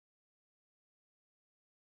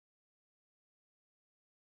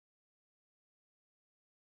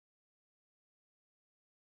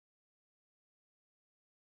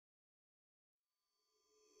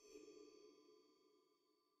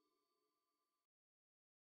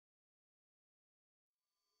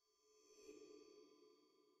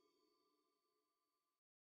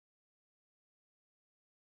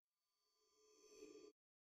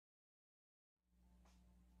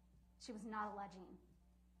She was not alleging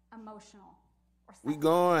emotional or We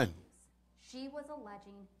sexual going. abuse. She was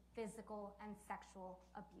alleging physical and sexual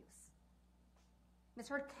abuse. Ms.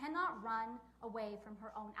 Heard cannot run away from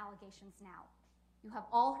her own allegations now. You have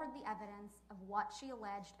all heard the evidence of what she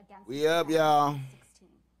alleged against We up, y'all. 16.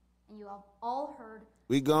 And you have all heard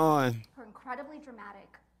We going. her incredibly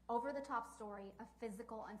dramatic, over-the-top story of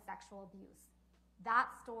physical and sexual abuse. That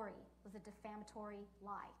story was a defamatory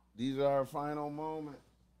lie. These are our final moments.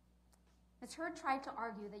 Ms. Heard tried to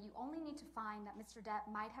argue that you only need to find that Mr.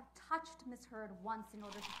 Depp might have touched Ms. Heard once in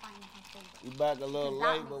order to find her favor. We back a little Because that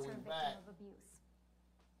late, makes but her we a victim back. of abuse.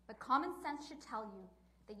 But common sense should tell you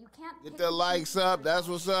that you can't Get pick the and likes choose up. your That's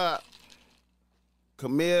what's allegations. up.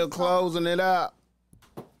 Camille closing it up.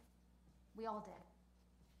 We all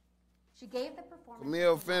did. She gave the performance.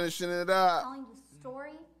 Camille of her life, finishing it up. telling you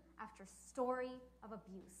story after story of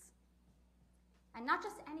abuse. And not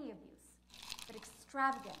just any abuse, but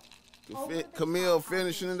extravagant. over-the-top Camille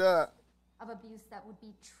finishing it up. Of abuse that would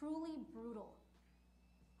be truly brutal,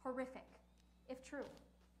 horrific, if true.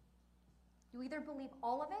 You either believe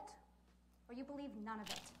all of it, or you believe none of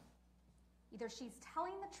it. Either she's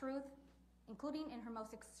telling the truth, including in her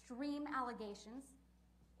most extreme allegations,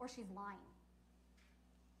 or she's lying.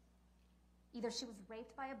 Either she was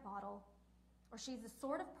raped by a bottle, or she's the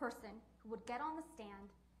sort of person who would get on the stand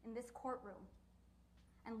in this courtroom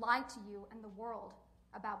and lie to you and the world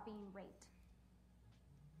about being raped.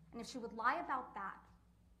 And if she would lie about that,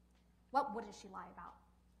 what wouldn't she lie about?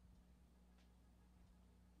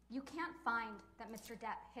 You can't find that Mr.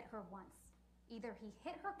 Depp hit her once. Either he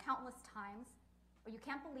hit her countless times, or you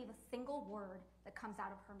can't believe a single word that comes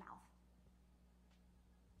out of her mouth.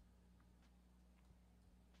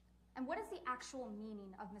 And what is the actual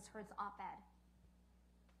meaning of Ms. Heard's op-ed?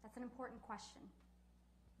 That's an important question.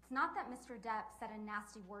 It's not that Mr. Depp said a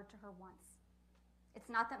nasty word to her once. It's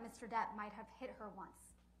not that Mr. Depp might have hit her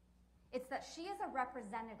once. It's that she is a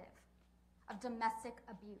representative of domestic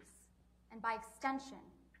abuse. And by extension,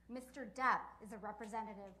 Mr. Depp is a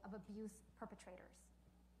representative of abuse perpetrators.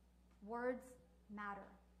 Words matter.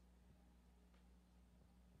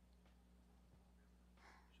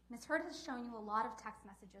 Ms. Heard has shown you a lot of text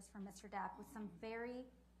messages from Mr. Depp with some very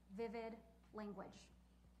vivid language.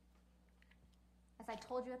 As I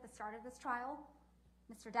told you at the start of this trial,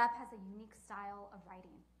 Mr. Depp has a unique style of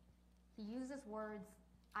writing. He uses words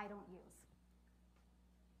I don't use.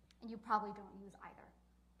 And you probably don't use either.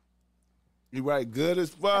 You write good as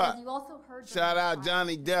But fuck. as you also heard Shout during the out trial,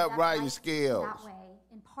 Johnny Mr. Depp writing writes skills. that way,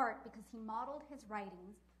 in part because he modeled his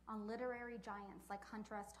writings on literary giants like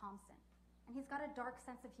Hunter S. Thompson. And he's got a dark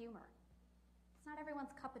sense of humor. It's not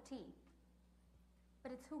everyone's cup of tea,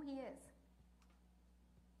 but it's who he is.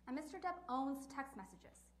 And Mr. Depp owns text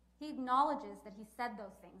messages. He acknowledges that he said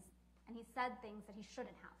those things, and he said things that he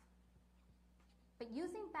shouldn't have. But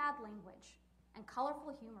using bad language and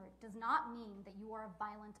colorful humor does not mean that you are a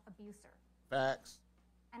violent abuser. Facts.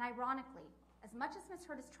 And ironically, as much as Ms.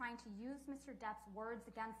 Heard is trying to use Mr. Depp's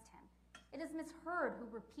words against him, it is Ms. Heard who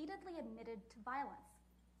repeatedly admitted to violence.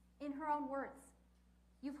 In her own words.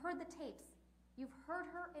 You've heard the tapes. You've heard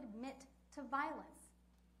her admit to violence.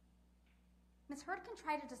 Ms. Heard can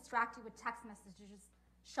try to distract you with text messages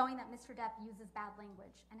showing that Mr. Depp uses bad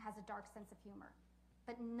language and has a dark sense of humor.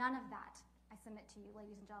 But none of that, I submit to you,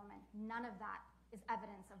 ladies and gentlemen, none of that is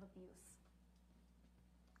evidence of abuse.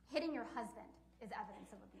 Hitting your husband is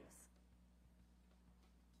evidence of abuse.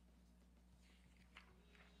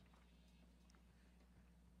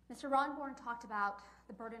 Mr. Ronborn talked about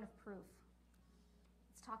the burden of proof.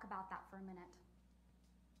 Let's talk about that for a minute.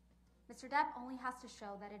 Mr. Depp only has to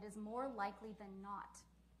show that it is more likely than not,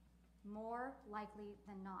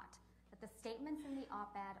 that the statements in the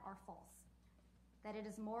op-ed are false, that it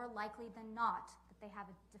is more likely than not that they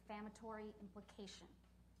have a defamatory implication,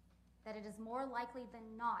 that it is more likely than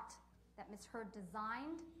not that Ms. Heard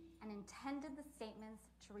designed and intended the statements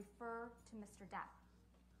to refer to Mr. Depp.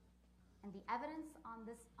 And the evidence on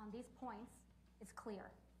these points is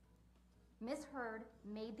clear. Ms. Heard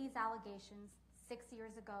made these allegations 6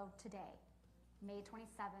 years ago today, May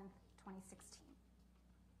 27th, 2016.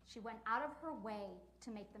 She went out of her way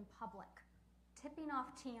to make them public, tipping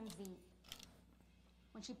off TMZ.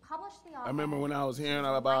 When she published the op-ed, I remember when I was hearing she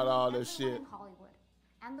was about all reminding this everyone shit. in Hollywood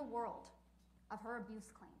and the world of her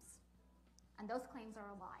abuse claims. And those claims are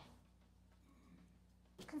a lie.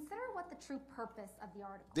 Consider what the true purpose of the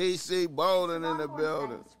article. DC Bolden in the Ronborn said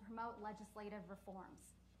building. it was to promote legislative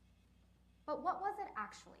reforms. But what was it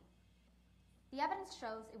actually? The evidence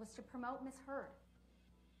shows it was to promote Ms. Heard.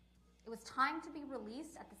 It was timed to be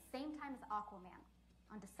released at the same time as Aquaman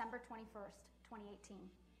on December 21st, 2018.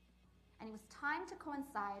 And it was timed to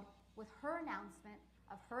coincide with her announcement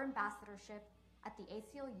of her ambassadorship at the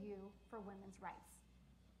ACLU for women's rights.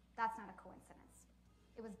 That's not a coincidence.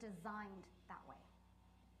 It was designed that way.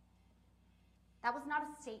 That was not a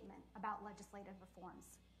statement about legislative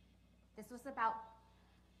reforms. This was about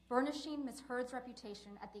burnishing Ms. Heard's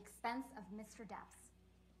reputation at the expense of Mr. Depp's.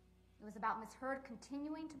 It was about Ms. Heard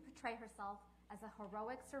continuing to portray herself as a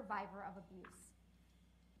heroic survivor of abuse.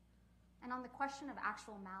 And on the question of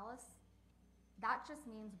actual malice, that just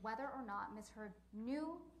means whether or not Ms. Heard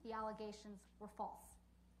knew the allegations were false.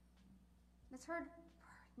 Ms. Heard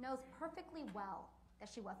knows perfectly well that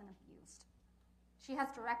she wasn't abused. She has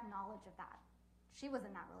direct knowledge of that. She was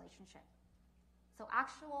in that relationship. So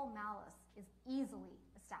actual malice is easily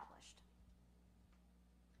established.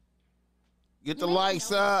 Get the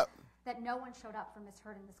lights up. That no one showed up for Ms.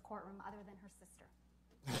 Heard in this courtroom other than her sister.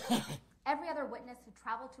 Every other witness who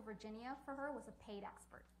traveled to Virginia for her was a paid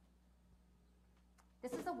expert.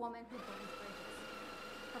 This is a woman who burns bridges.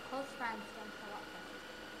 Her close friends don't show up for her.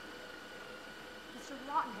 Mr.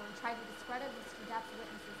 Rottenborn tried to discredit Mr. Depp's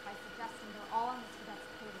witnesses by suggesting they're all on Mr. Depp's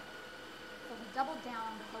payroll. So he doubled down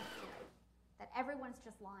on the hoax theory that everyone's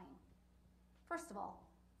just lying. First of all,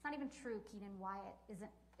 it's not even true Keaton Wyatt is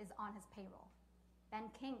on his payroll. Ben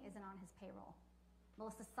King isn't on his payroll.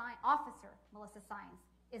 Officer Melissa Sines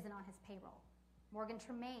isn't on his payroll. Morgan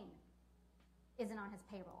Tremaine isn't on his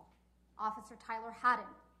payroll. Officer Tyler Haddon,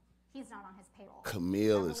 he's not on his payroll.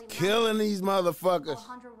 Camille is killing these motherfuckers.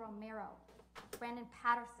 Alejandro Romero, Brandon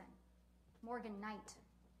Patterson, Morgan Knight.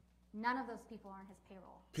 None of those people are on his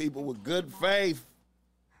payroll. People with good faith.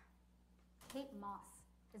 Kate Moss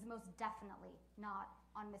is most definitely not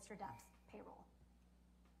on Mr. Depp's payroll.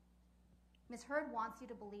 Ms. Heard wants you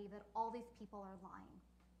to believe that all these people are lying.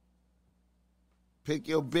 Pick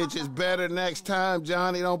your bitches better next time,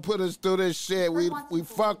 Johnny. Don't put us through this shit. We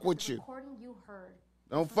fuck with you. Recording you heard.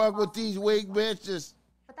 Don't fuck with these weak bitches.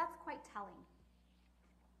 But that's quite telling.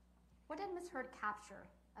 What did Ms. Heard capture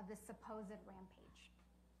of this supposed rampage?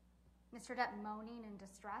 Mr. Depp moaning in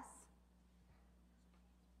distress?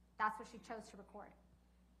 That's what she chose to record.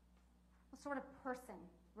 What sort of person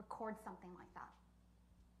records something like that?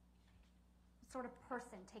 What sort of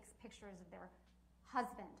person takes pictures of their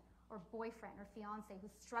husband or boyfriend or fiance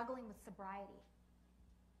who's struggling with sobriety,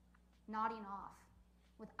 nodding off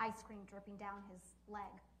with ice cream dripping down his leg,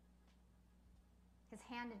 his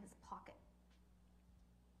hand in his pocket,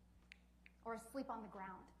 or asleep on the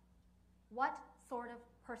ground? What sort of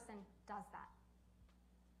person does that?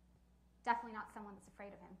 Definitely not someone that's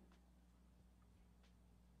afraid of him.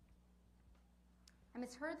 And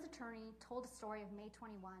Ms. Heard's attorney told a story of May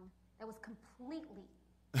 21 that was completely,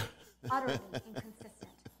 utterly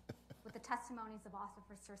inconsistent with the testimonies of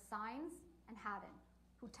Officers Sines and Haddon,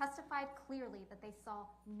 who testified clearly that they saw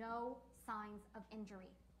no signs of injury,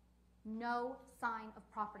 no sign of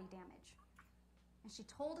property damage. And she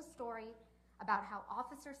told a story about how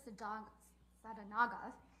Officer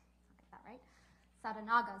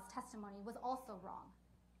Sadanaga's testimony was also wrong.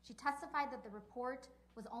 She testified that the report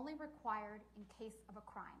was only required in case of a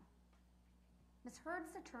crime. Ms.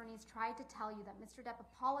 Heard's attorneys tried to tell you that Mr. Depp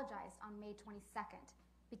apologized on May 22nd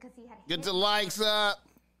because he had Get the likes up.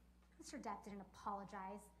 Mr. Depp didn't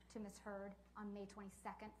apologize to Ms. Heard on May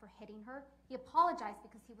 22nd for hitting her. He apologized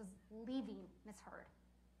because he was leaving Ms. Heard.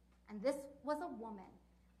 And this was a woman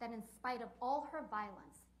that, in spite of all her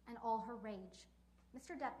violence and all her rage,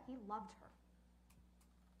 Mr. Depp, he loved her.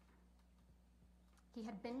 He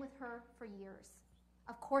had been with her for years.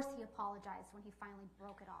 Of course he apologized when he finally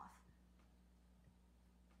broke it off.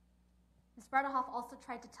 Ms. Bredehoff also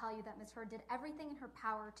tried to tell you that Ms. Heard did everything in her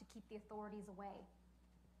power to keep the authorities away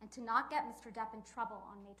and to not get Mr. Depp in trouble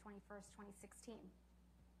on May 21st, 2016.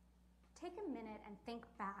 Take a minute and think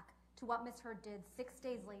back to what Ms. Heard did 6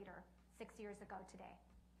 days later, 6 years ago today.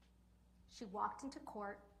 She walked into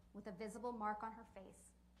court with a visible mark on her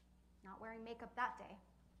face, not wearing makeup that day.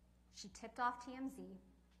 She tipped off TMZ,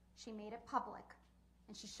 she made it public,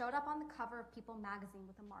 and she showed up on the cover of People magazine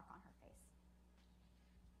with a mark on her face.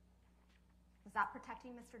 Was that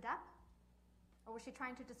protecting Mr. Depp? Or was she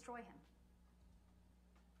trying to destroy him?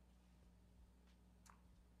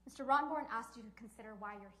 Mr. Rottenborn asked you to consider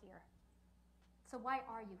why you're here. So why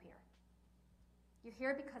are you here? You're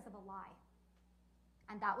here because of a lie.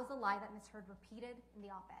 And that was a lie that Ms. Heard repeated in the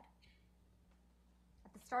op-ed.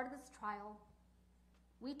 At the start of this trial,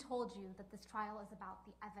 we told you that this trial is about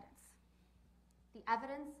the evidence. The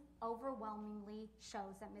evidence overwhelmingly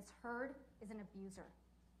shows that Ms. Heard is an abuser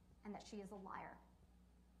and that she is a liar.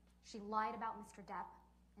 She lied about Mr. Depp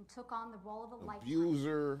and took on the role of a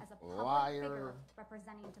lifetime as a public figure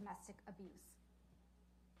representing domestic abuse.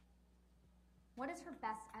 What is her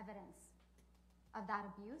best evidence of that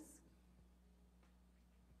abuse?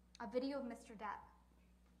 A video of Mr. Depp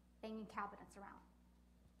banging cabinets around,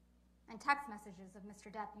 and text messages of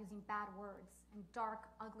Mr. Depp using bad words and dark,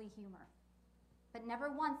 ugly humor, but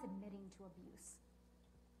never once admitting to abuse.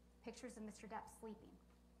 Pictures of Mr. Depp sleeping.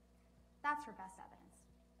 That's her best evidence.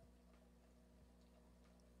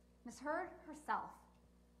 Ms. Heard herself.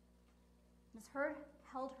 Ms. Heard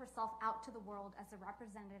held herself out to the world as a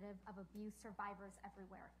representative of abuse survivors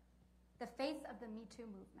everywhere, the face of the Me Too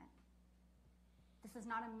movement. This is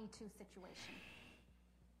not a Me Too situation.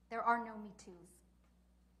 There are no Me Toos,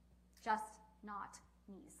 just not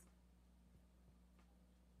me's.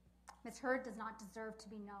 Ms. Heard does not deserve to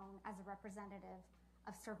be known as a representative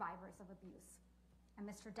of survivors of abuse, and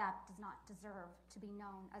Mr. Depp does not deserve to be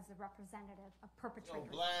known as a representative of perpetrators.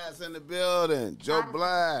 Joe Blast in the building. Joe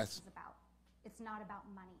Blast. It's not about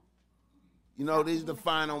money. You know, these are the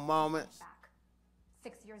final moments. Back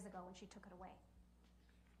 6 years ago when she took it away.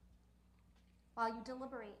 While you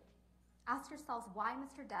deliberate, ask yourselves why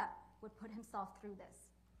Mr. Depp would put himself through this.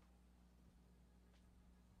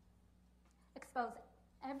 Expose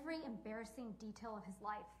every embarrassing detail of his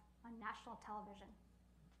life on national television.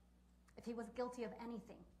 If he was guilty of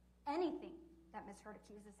anything that Ms. Heard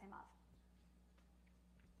accuses him of.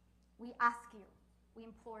 We ask you, we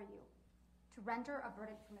implore you, to render a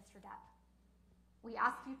verdict for Mr. Depp. We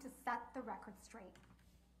ask you to set the record straight,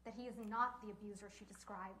 that he is not the abuser she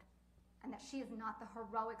described, and that she is not the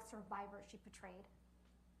heroic survivor she portrayed.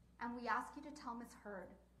 And we ask you to tell Ms.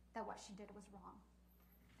 Heard that what she did was wrong.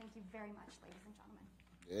 Thank you very much, ladies and gentlemen.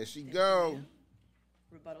 There she go.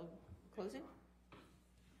 Rebuttal closing.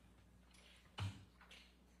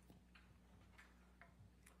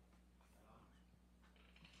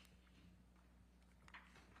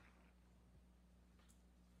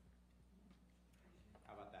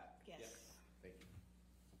 How about that? Yes. Thank you.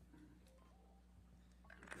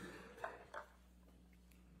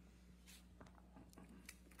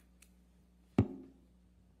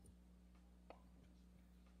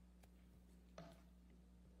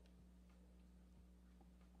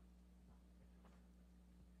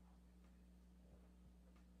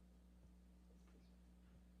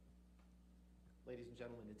 Ladies and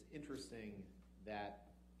gentlemen, it's interesting that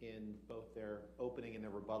in both their opening and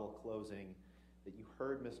their rebuttal closing, that you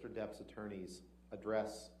heard Mr. Depp's attorneys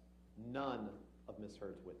address none of Ms.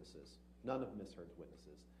 Heard's witnesses. None of Ms. Heard's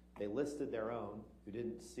witnesses. They listed their own, who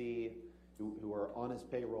didn't see, who were on his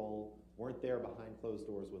payroll, weren't there behind closed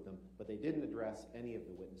doors with him, but they didn't address any of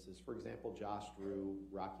the witnesses. For example, Josh Drew,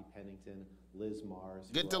 Rocky Pennington, Liz Mars.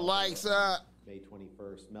 Get the likes up. May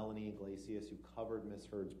 21st, Melanie Iglesias, who covered Ms.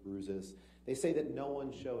 Heard's bruises. They say that no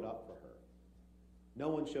one showed up for her. No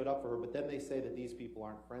one showed up for her, but then they say that these people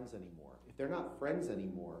aren't friends anymore. If they're not friends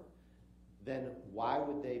anymore, then why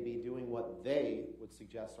would they be doing what they would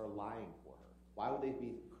suggest are lying for her? Why would they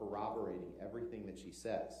be corroborating everything that she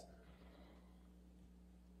says?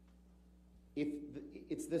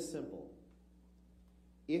 It's this simple.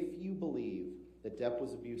 If you believe that Depp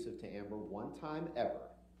was abusive to Amber one time ever,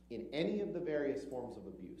 in any of the various forms of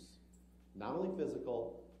abuse, not only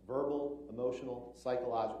physical, verbal, emotional,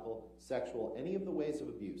 psychological, sexual, any of the ways of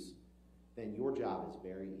abuse, then your job is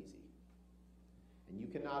very easy. And you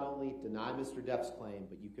can not only deny Mr. Depp's claim,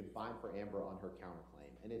 but you can fine for Amber on her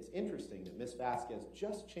counterclaim. And it's interesting that Ms. Vasquez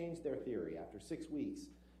just changed their theory after 6 weeks.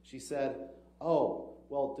 She said, oh,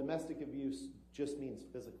 well, domestic abuse just means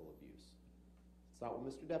physical abuse. It's not what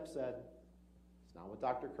Mr. Depp said. It's not what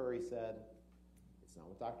Dr. Curry said. It's not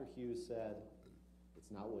what Dr. Hughes said.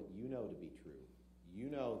 It's not what you know to be true. You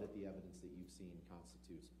know that the evidence that you've seen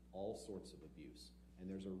constitutes all sorts of abuse. And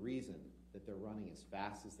there's a reason that they're running as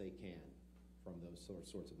fast as they can from those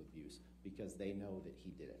sorts of abuse, because they know that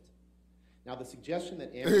he did it. Now, the suggestion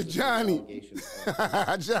that Amber's Johnny.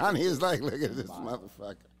 Johnny is like, look at this Bible.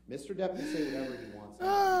 motherfucker. Mr. Depp can say whatever he wants.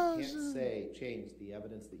 He can't change the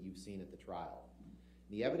evidence that you've seen at the trial.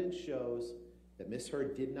 The evidence shows that Ms.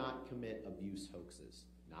 Heard did not commit abuse hoaxes.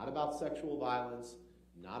 Not about sexual violence,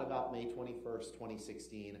 not about May 21st,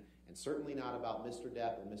 2016, and certainly not about Mr.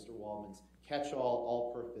 Depp and Mr. Waldman's catch-all,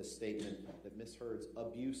 all-purpose statement that Ms. Heard's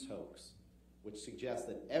abuse hoax, which suggests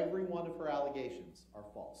that every one of her allegations are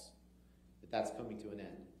false, that's coming to an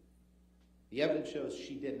end. The evidence shows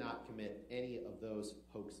she did not commit any of those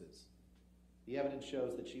hoaxes. The evidence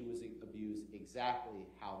shows that she was abused exactly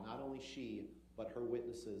how not only she, but her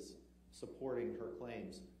witnesses supporting her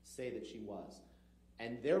claims say that she was.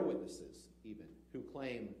 And their witnesses, even, who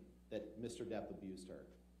claim that Mr. Depp abused her.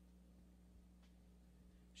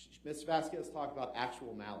 Ms. Vasquez talked about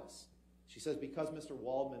actual malice. She says because Mr.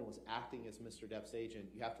 Waldman was acting as Mr. Depp's agent,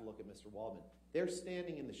 you have to look at Mr. Waldman. They're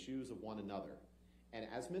standing in the shoes of one another. And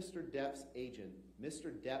as Mr. Depp's agent,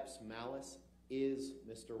 Mr. Depp's malice is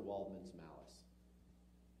Mr. Waldman's malice.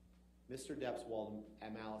 Mr. Depp's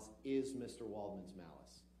malice is Mr. Waldman's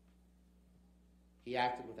malice. He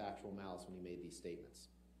acted with actual malice when he made these statements.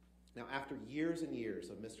 Now, after years and years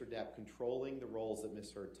of Mr. Depp controlling the roles that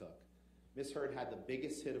Ms. Heard took, Ms. Heard had the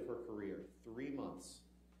biggest hit of her career 3 months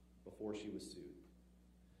before she was sued.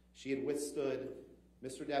 She had withstood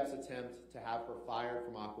Mr. Depp's attempt to have her fired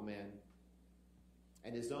from Aquaman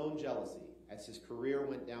and his own jealousy as his career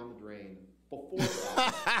went down the drain. Before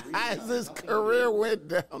that, as his career went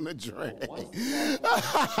down the drain.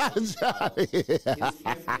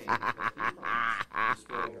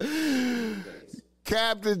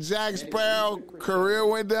 Captain Jack Sparrow career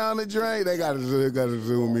went down the drain. They gotta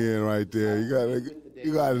zoom in right there. You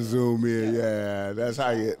gotta zoom in. Yeah, that's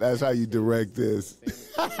how you direct this.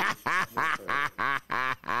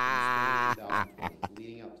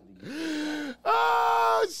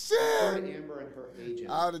 Oh shit! Amber and her agent.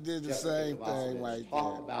 I would have did the same thing right there.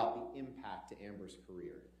 Talk about the impact to Amber's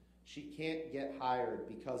career. She can't get hired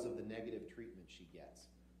because of the negative treatment she gets.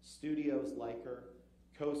 Studios like her,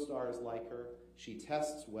 co-stars like her. She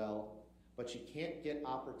tests well, but she can't get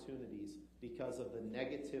opportunities because of the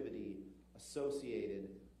negativity associated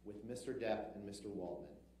with Mr. Depp and Mr.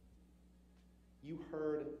 Waldman. You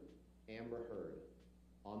heard Amber Heard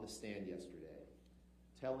on the stand yesterday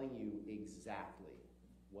telling you exactly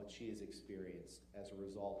what she has experienced as a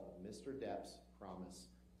result of Mr. Depp's promise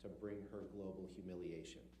to bring her global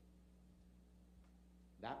humiliation.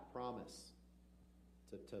 That promise,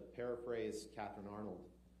 to paraphrase Catherine Arnold,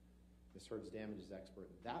 Ms. Heard's damages expert,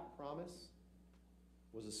 that promise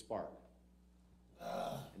was a spark.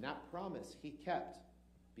 And that promise he kept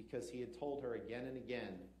because he had told her again and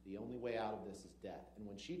again, the only way out of this is death. And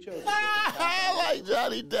when she chose like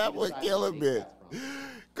Johnny Depp would kill a bitch.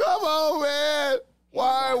 Come on, man.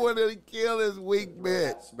 Why would he kill his weak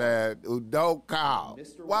bitch, man, who don't call?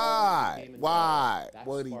 Why? Why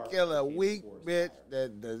would he kill a weak bitch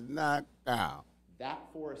that does not call? That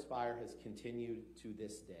forest fire has continued to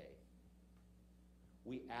this day.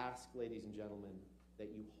 We ask, ladies and gentlemen,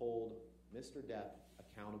 that you hold Mr. Depp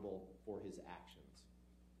accountable for his actions.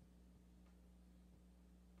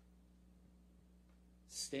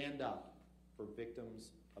 Stand up for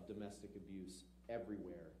victims of domestic abuse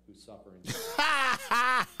everywhere who suffer in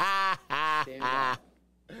Stand up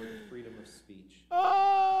for the freedom of speech.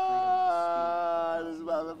 This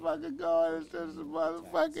motherfucker going into some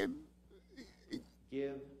motherfucking...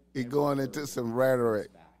 He's going into some rhetoric.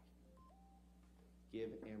 Give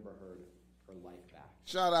Amber Heard her life back.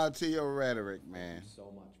 Shout out to your rhetoric, man. Thank you so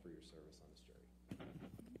much for your service on this jury.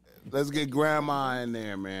 Let's get Grandma in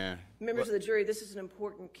there, man. Members of the jury, this is an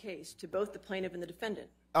important case to both the plaintiff and the defendant.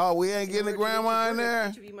 Oh, we ain't getting the Grandma in there?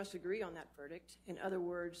 Each of you must agree on that verdict. In other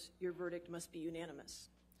words, your verdict must be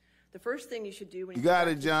unanimous. The first thing you should do when you got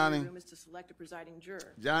it, the Johnny. jury room is to select a presiding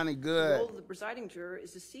juror. Johnny, The good. role of the presiding juror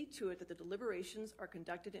is to see to it that the deliberations are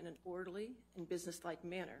conducted in an orderly and businesslike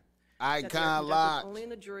manner. That they are conducted locked. only in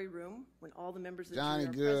the jury room when all the members of the Johnny,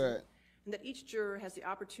 jury are good. present, and that each juror has the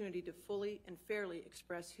opportunity to fully and fairly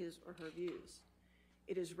express his or her views.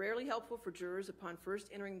 It is rarely helpful for jurors upon first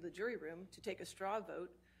entering the jury room to take a straw vote,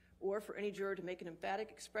 or for any juror to make an emphatic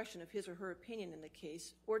expression of his or her opinion in the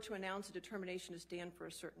case, or to announce a determination to stand for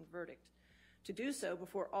a certain verdict. To do so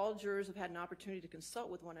before all jurors have had an opportunity to consult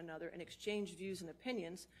with one another and exchange views and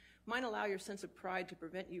opinions might allow your sense of pride to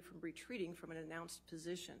prevent you from retreating from an announced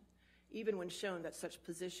position, even when shown that such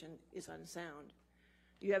position is unsound.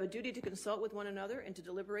 You have a duty to consult with one another and to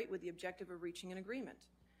deliberate with the objective of reaching an agreement,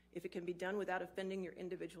 if it can be done without offending your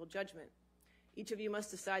individual judgment. Each of you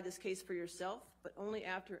must decide this case for yourself, but only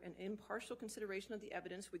after an impartial consideration of the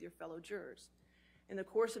evidence with your fellow jurors. In the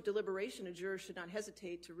course of deliberation, a juror should not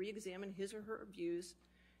hesitate to re-examine his or her views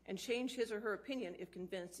and change his or her opinion if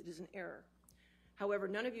convinced it is an error. However,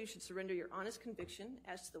 none of you should surrender your honest conviction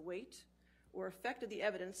as to the weight or effect of the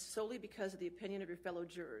evidence solely because of the opinion of your fellow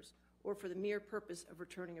jurors or for the mere purpose of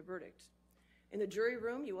returning a verdict. In the jury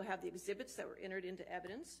room, you will have the exhibits that were entered into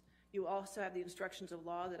evidence. You will also have the instructions of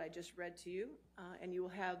law that I just read to you, and you will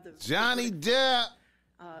have the... Johnny Depp!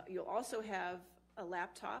 You'll also have a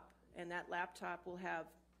laptop, and that laptop will have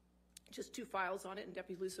just 2 files on it, and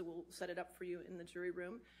Deputy Lusa will set it up for you in the jury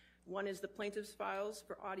room. One is the plaintiff's files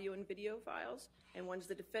for audio and video files, and one's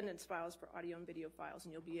the defendant's files for audio and video files,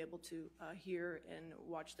 and you'll be able to hear and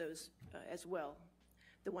watch those as well,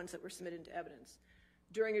 the ones that were submitted into evidence.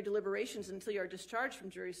 During your deliberations until you are discharged from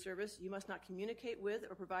jury service, you must not communicate with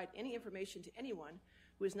or provide any information to anyone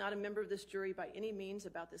who is not a member of this jury by any means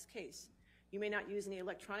about this case. You may not use any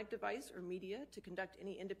electronic device or media to conduct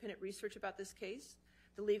any independent research about this case,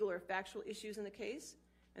 the legal or factual issues in the case,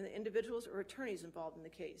 and the individuals or attorneys involved in the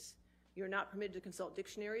case. You are not permitted to consult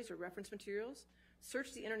dictionaries or reference materials,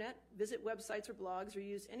 search the internet, visit websites or blogs, or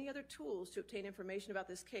use any other tools to obtain information about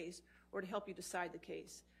this case or to help you decide the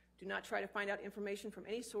case. Do not try to find out information from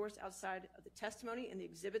any source outside of the testimony and the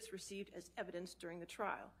exhibits received as evidence during the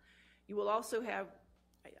trial. You will also have,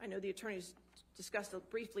 I know the attorneys discussed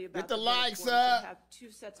briefly about Get the verdict likes forms. up. You'll have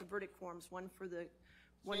 2 sets of verdict forms, one for Mr.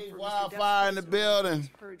 Wildfire in the Duff's case and one for building. Ms.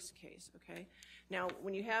 Heard's case, okay? Now,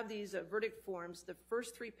 when you have these verdict forms, the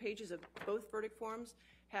first 3 pages of both verdict forms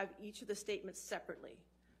have each of the statements separately.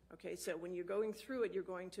 Okay, so when you're going through it, you're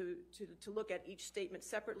going to look at each statement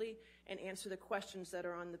separately and answer the questions that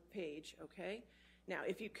are on the page, okay? Now,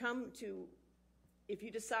 if you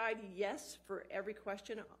decide yes for every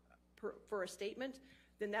question for a statement,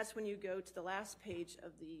 then that's when you go to the last page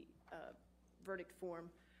of the verdict form,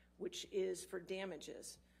 which is for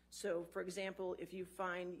damages. So, for example, if you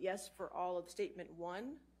find yes for all of statement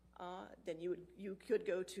 1, then you could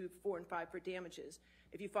go to 4 and 5 for damages.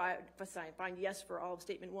 If you find yes for all of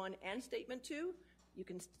statement 1 and statement 2,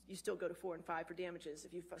 you still go to 4 and 5 for damages.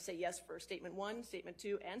 If you say yes for statement 1, statement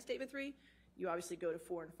 2, and statement 3, you obviously go to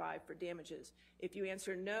 4 and 5 for damages. If you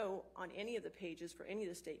answer no on any of the pages for any of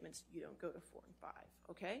the statements, you don't go to 4 and 5,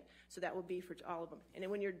 okay? So that will be for all of them. And then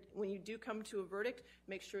when you do come to a verdict,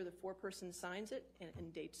 make sure the foreperson signs it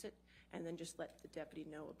and dates it, and then just let the deputy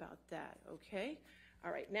know about that, okay?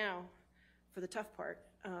 All right, now, for the tough part.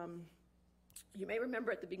 You may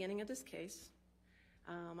remember at the beginning of this case,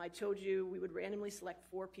 I told you we would randomly select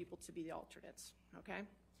 4 people to be the alternates, okay?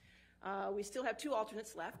 We still have 2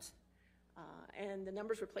 alternates left, and the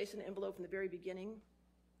numbers were placed in an envelope from the very beginning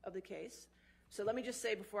of the case. So let me just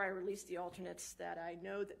say before I release the alternates that I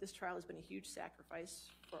know that this trial has been a huge sacrifice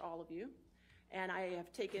for all of you, and I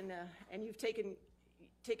have taken, and you've taken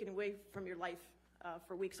away from your life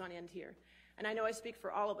for weeks on end here. And I know I speak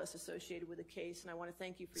for all of us associated with the case, and I want to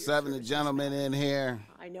thank you for your 7 service. gentlemen in here.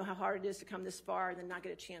 I know how hard it is to come this far and then not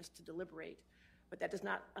get a chance to deliberate, but that does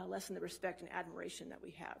not lessen the respect and admiration that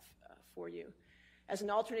we have for you. As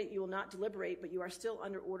an alternate, you will not deliberate, but you are still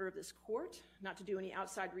under order of this court not to do any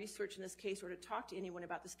outside research in this case or to talk to anyone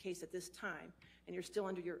about this case at this time, and you're still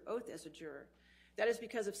under your oath as a juror. That is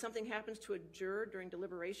because if something happens to a juror during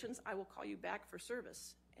deliberations, I will call you back for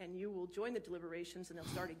service, and you will join the deliberations, and they'll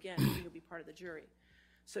start again, and you'll be part of the jury.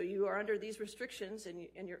 So you are under these restrictions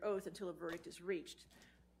and your oath until a verdict is reached.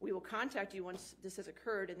 We will contact you once this has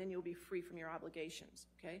occurred, and then you'll be free from your obligations,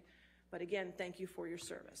 okay? But again, thank you for your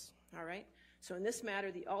service, all right? So in this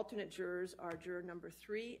matter, the alternate jurors are juror number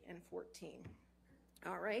 3 and 14,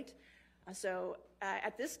 all right? So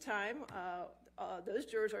at this time, those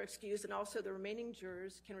jurors are excused, and also the remaining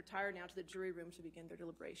jurors can retire now to the jury room to begin their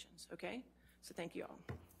deliberations, okay? So thank you all,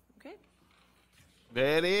 okay?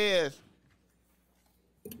 There it is.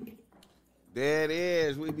 There it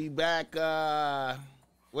is. We be back,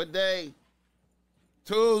 what day?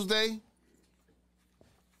 Tuesday.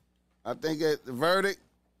 I think it's the verdict.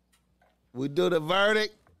 We do the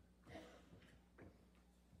verdict.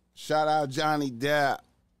 Shout out Johnny Depp.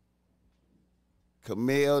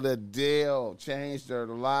 Camille the Deal changed her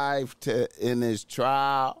life in his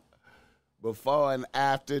trial. Before and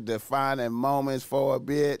after defining moments for a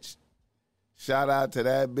bitch. Shout out to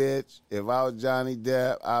that bitch. If I was Johnny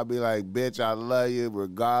Depp, I'd be like, bitch, I love you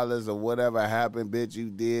regardless of whatever happened. Bitch, you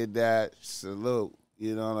did that. Salute.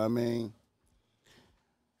 You know what I mean?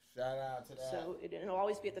 Shout out to that. So it'll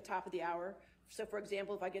always be at the top of the hour. So, for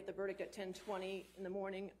example, if I get the verdict at 10:20 in the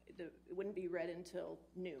morning, it wouldn't be read until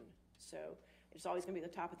noon. So it's always going to be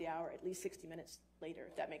at the top of the hour, at least 60 minutes later,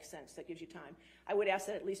 if that makes sense. That gives you time. I would ask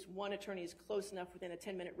that at least one attorney is close enough within a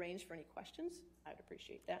 10-minute range for any questions. I'd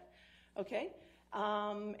appreciate that. Okay.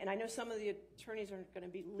 And I know some of the attorneys are going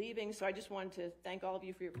to be leaving, so I just wanted to thank all of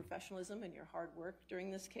you for your professionalism and your hard work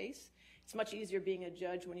during this case. It's much easier being a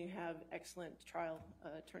judge when you have excellent trial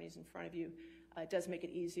attorneys in front of you. It does make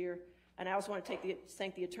it easier. And I also want to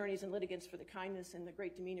thank the attorneys and litigants for the kindness and the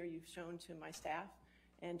great demeanor you've shown to my staff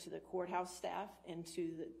and to the courthouse staff and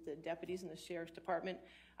to the deputies in the sheriff's department.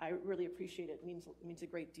 I really appreciate it. It means a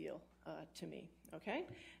great deal to me, okay?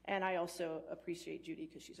 And I also appreciate Judy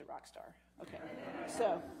because she's a rock star, okay?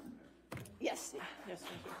 So, yes, thank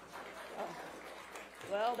you.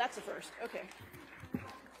 Well, that's a first, okay.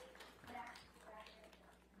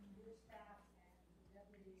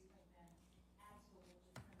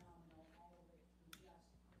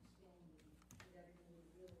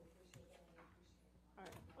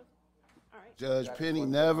 All right, Judge Penny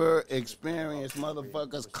never experienced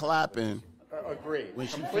motherfuckers clapping Agreed. when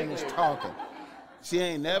she finished talking. She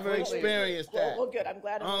ain't never experienced that. Well, good. I'm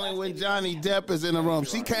glad. Only when Johnny Depp is in the room.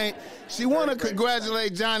 She want to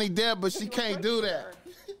congratulate Johnny Depp, but she can't do that.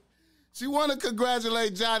 She want to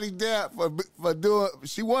congratulate Johnny Depp for doing.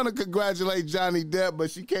 She want to congratulate Johnny Depp,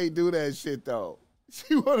 but she can't do that shit though.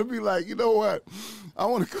 She want to be like, you know what? I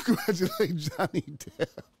want to congratulate Johnny Depp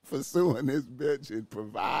for suing this bitch and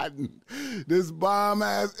providing this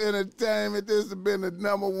bomb-ass entertainment. This has been the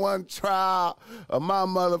 #1 trial of my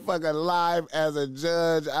motherfucking life as a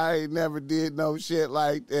judge. I ain't never did no shit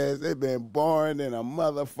like this. It been boring than a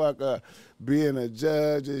motherfucker being a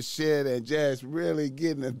judge and shit, and just really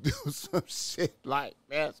getting to do some shit like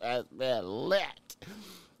this has been lit.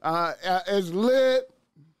 It's lit.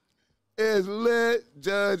 It's lit.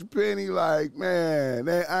 Judge Penny like, man,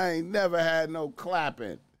 I ain't never had no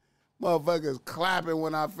clapping. Motherfuckers clapping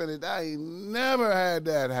when I finished. I ain't never had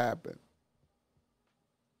that happen.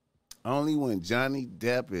 Only when Johnny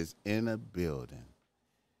Depp is in a building.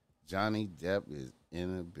 Johnny Depp is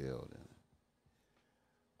in a building.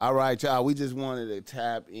 All right, y'all. We just wanted to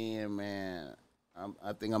tap in, man.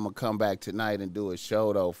 I think I'm going to come back tonight and do a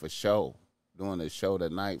show, though, for show. Doing a show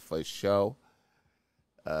tonight for show.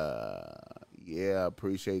 Yeah,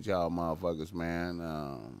 appreciate y'all motherfuckers, man.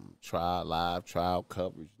 Live trial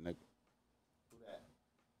coverage, nigga. Who that?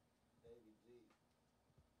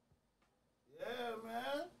 Yeah,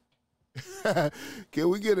 man. Can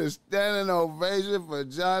we get a standing ovation for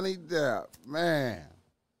Johnny Depp? Man.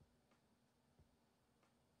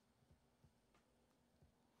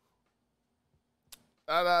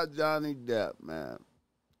 Shout out Johnny Depp, man.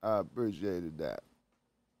 I appreciated that.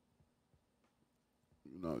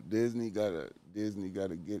 You know, Disney gotta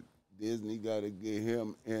get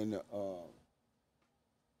him in the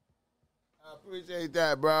I appreciate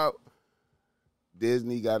that, bro.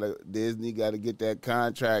 Disney gotta get that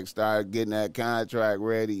contract, start getting that contract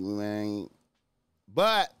ready, man.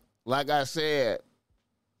 But like I said,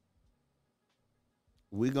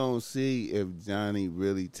 we gonna see if Johnny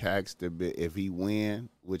really taxed a bit. If he win,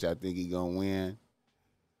 which I think he gonna win,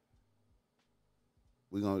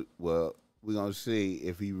 we gonna see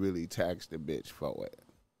if he really taxed the bitch for it.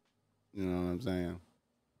 You know what I'm saying?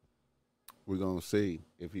 We're gonna see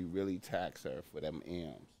if he really taxed her for them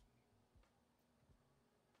M's.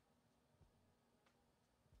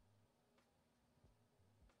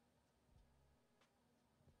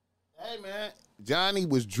 Hey, man, Johnny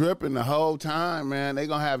was dripping the whole time, man. They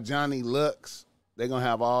gonna have Johnny looks. They gonna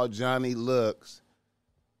have all Johnny looks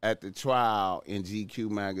at the trial in GQ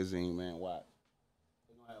magazine, man. Watch.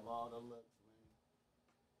 They gonna have all the looks,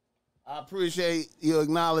 man. I appreciate you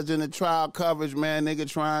acknowledging the trial coverage, man. Nigga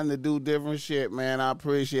trying to do different shit, man. I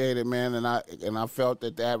appreciate it, man. And I felt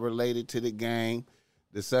that related to the game,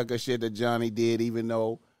 the sucker shit that Johnny did. Even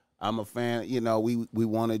though I'm a fan, you know, we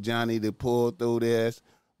wanted Johnny to pull through this.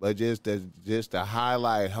 But just to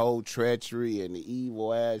highlight whole treachery and the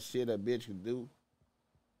evil ass shit a bitch could do.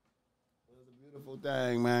 It was a beautiful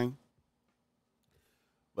thing, man.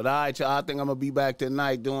 But all right, y'all, I think I'm gonna be back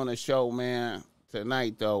tonight doing a show, man.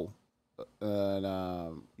 Tonight though.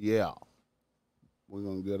 And yeah. We're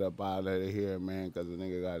gonna get up out of here, man, because the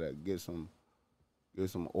nigga gotta get some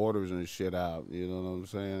orders and shit out. You know what I'm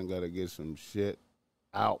saying? Gotta get some shit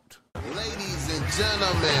out. Ladies and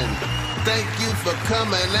gentlemen, thank you for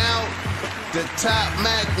coming out. The Top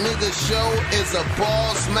Mac Nigga Show is a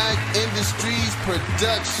Boss Mac Industries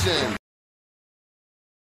production.